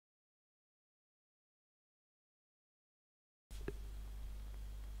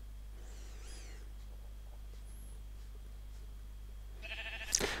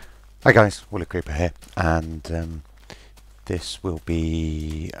Hi guys, Willow Creeper here, and this will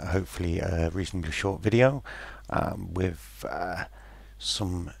be hopefully a reasonably short video with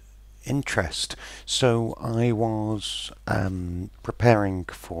some interest. So I was preparing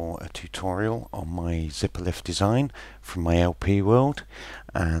for a tutorial on my zipper lift design from my LP world,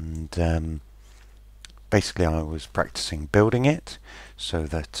 and basically I was practicing building it so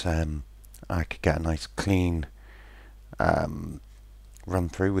that I could get a nice clean run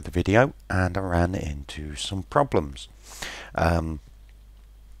through with the video, and I ran into some problems.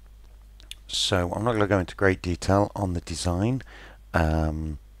 So I'm not going to go into great detail on the design,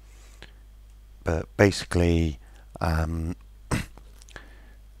 but basically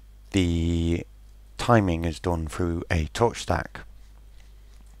the timing is done through a torch stack,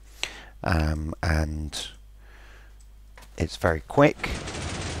 and it's very quick.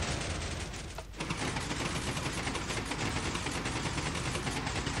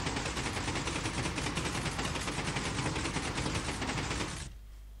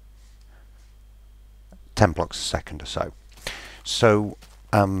 Ten blocks a second or so. So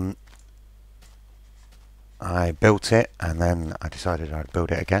I built it, and then I decided I'd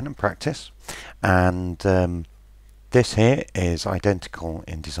build it again and practice. And this here is identical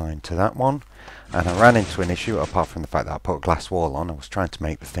in design to that one, and I ran into an issue apart from the fact that I put a glass wall on. I was trying to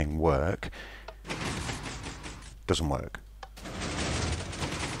make the thing work. Doesn't work.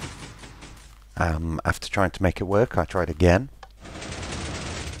 After trying to make it work, I tried again,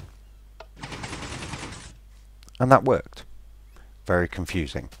 and that worked. Very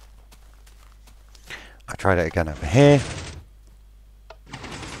confusing. I tried it again over here,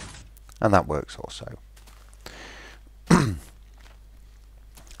 and that works also.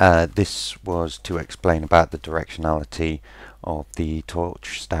 This was to explain about the directionality of the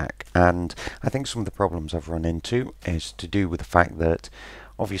torch stack, and I think some of the problems I've run into is to do with the fact that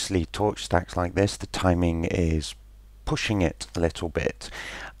obviously torch stacks like this, the timing is pushing it a little bit,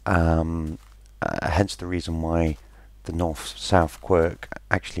 hence the reason why the north-south quirk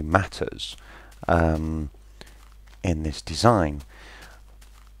actually matters in this design.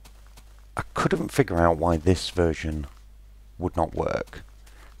 I couldn't figure out why this version would not work,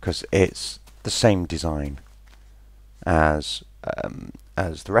 because it's the same design as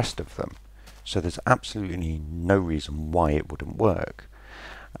the rest of them, so there's absolutely no reason why it wouldn't work.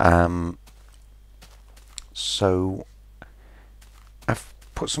 So I've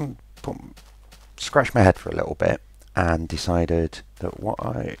scratched my head for a little bit and decided that what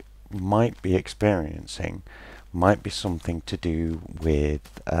I might be experiencing might be something to do with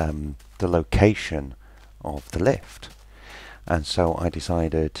the location of the lift. And so I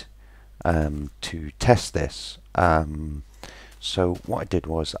decided to test this. So what I did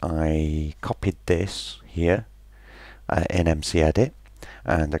was I copied this here in MC Edit,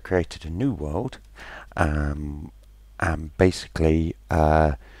 and I created a new world, and basically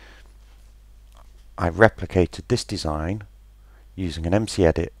I replicated this design using an MC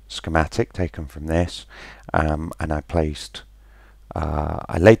Edit schematic taken from this, and I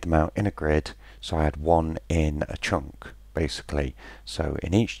laid them out in a grid, so I had one in a chunk basically. So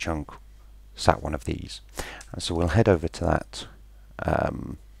in each chunk sat one of these, and so we'll head over to that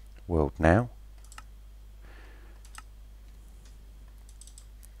world now.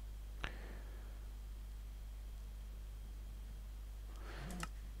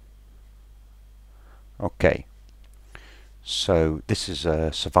 Okay, so this is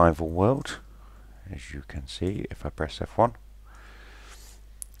a survival world, as you can see if I press F1,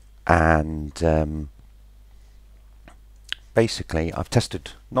 and basically I've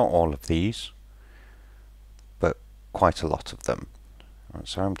tested not all of these, but quite a lot of them.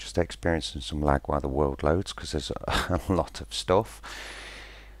 So I'm just experiencing some lag while the world loads, because there's a lot of stuff.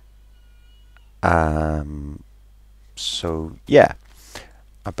 So yeah,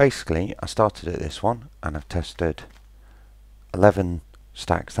 I started at this one, and I've tested 11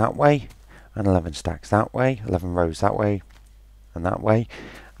 stacks that way, and 11 stacks that way, 11 rows that way, and that way.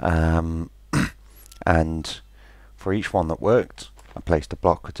 And for each one that worked, I placed a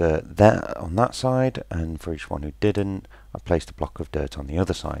block of dirt there on that side, and for each one who didn't, I placed a block of dirt on the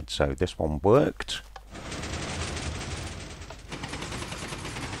other side. So this one worked.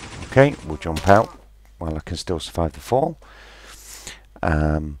 Okay, we'll jump out while I can still survive the fall.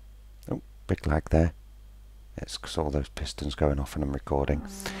 Oh, big lag there. It's because all those pistons going off and I'm recording.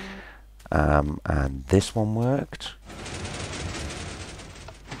 And this one worked.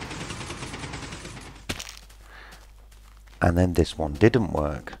 And then this one didn't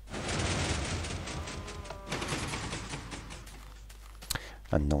work.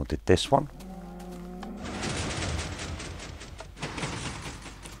 And nor did this one.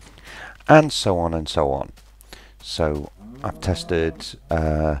 and so on and so on. So I've tested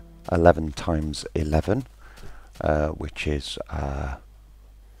 11 times 11, which is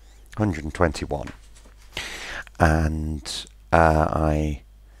 121, and I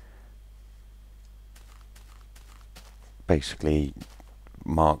basically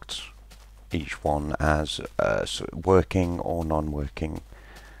marked each one as working or non-working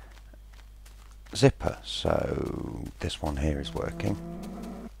zipper. So this one here is working.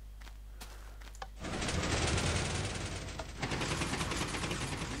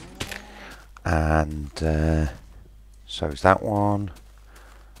 And so is that one,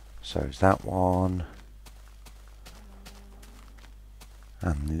 so is that one,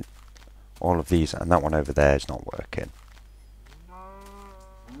 and all of these, and that one over there is not working.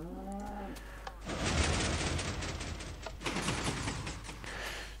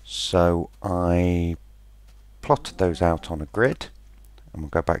 So I plotted those out on a grid, and we'll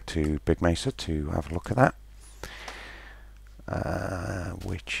go back to Big Mesa to have a look at that,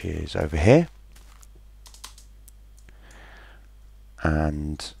 which is over here.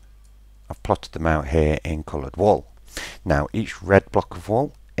 And I've plotted them out here in coloured wool. Now each red block of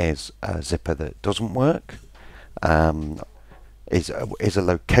wool is a zipper that doesn't work, is a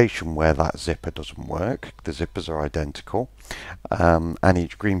location where that zipper doesn't work. The zippers are identical, and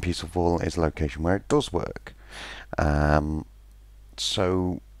each green piece of wool is a location where it does work.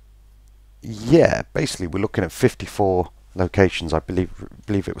 So yeah, basically we're looking at 54 locations. I believe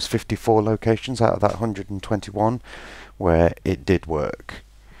it was 54 locations out of that 121 where it did work.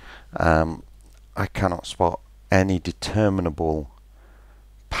 I cannot spot any determinable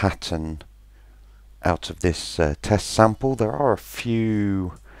pattern out of this test sample. There are a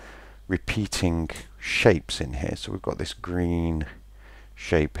few repeating shapes in here. So we've got this green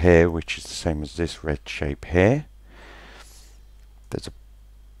shape here, which is the same as this red shape here. There's a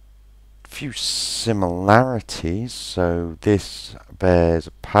few similarities, so this bears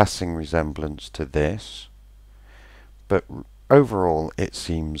a passing resemblance to this, but overall it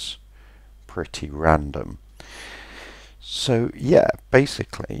seems pretty random. So yeah,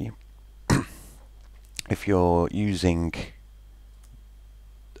 basically if you're using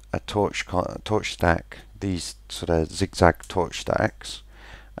a torch stack, these sort of zigzag torch stacks,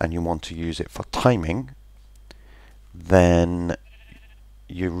 and you want to use it for timing, then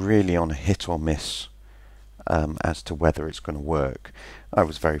you're really on a hit or miss as to whether it's going to work. I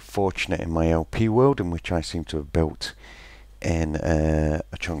was very fortunate in my LP world, in which I seem to have built in a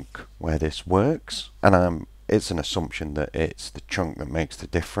chunk where this works, and it's an assumption that it's the chunk that makes the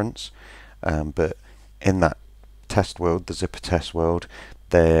difference, but in that test world, the zipper test world,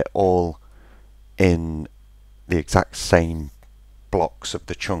 they're all in the exact same blocks of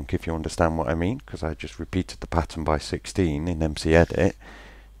the chunk, if you understand what I mean, because I just repeated the pattern by 16 in MC Edit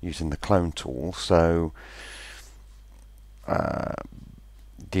using the clone tool. So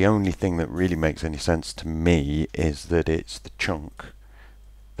the only thing that really makes any sense to me is that it's the chunk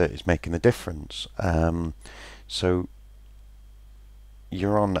that is making the difference. So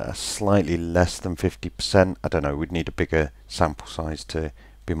you're on a slightly less than 50%. I don't know, we'd need a bigger sample size to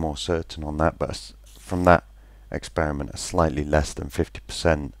be more certain on that, but from that experiment, a slightly less than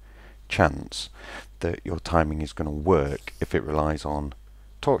 50% chance that your timing is going to work if it relies on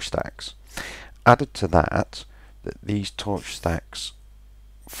torch stacks. Added to that, these torch stacks,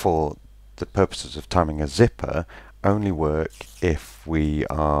 for the purposes of timing a zipper, only work if we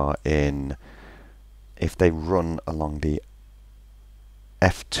are if they run along the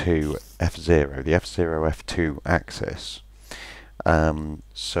F2, F0, the F0, F2 axis.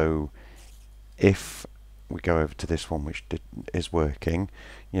 So if we go over to this one, which is working,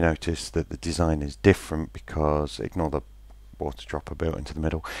 you notice that the design is different because, ignore the water dropper built into the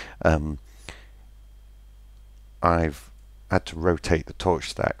middle, I've had to rotate the torch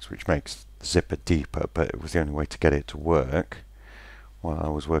stacks, which makes the zipper deeper, but it was the only way to get it to work while I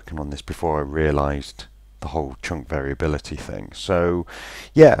was working on this before I realized the whole chunk variability thing. So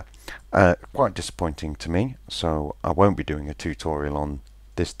yeah, quite disappointing to me. So I won't be doing a tutorial on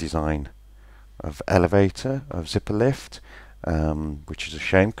this design of elevator, of zipper lift, which is a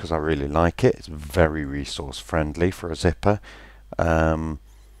shame because I really like it. It's very resource friendly for a zipper.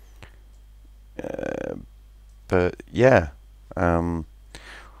 But yeah,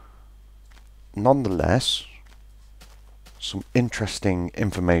 nonetheless, some interesting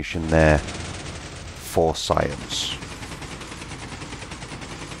information there for science.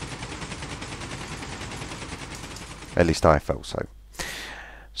 At least I felt so.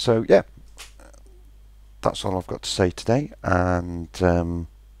 So yeah, that's all I've got to say today, and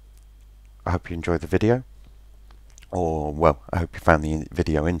I hope you enjoyed the video, or well, I hope you found the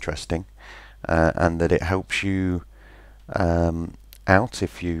video interesting. and that it helps you out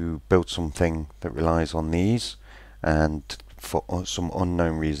if you build something that relies on these and for some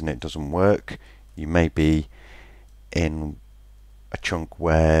unknown reason it doesn't work. You may be in a chunk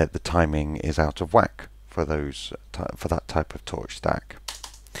where the timing is out of whack for that type of torch stack.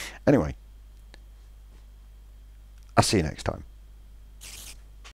 Anyway, I'll see you next time.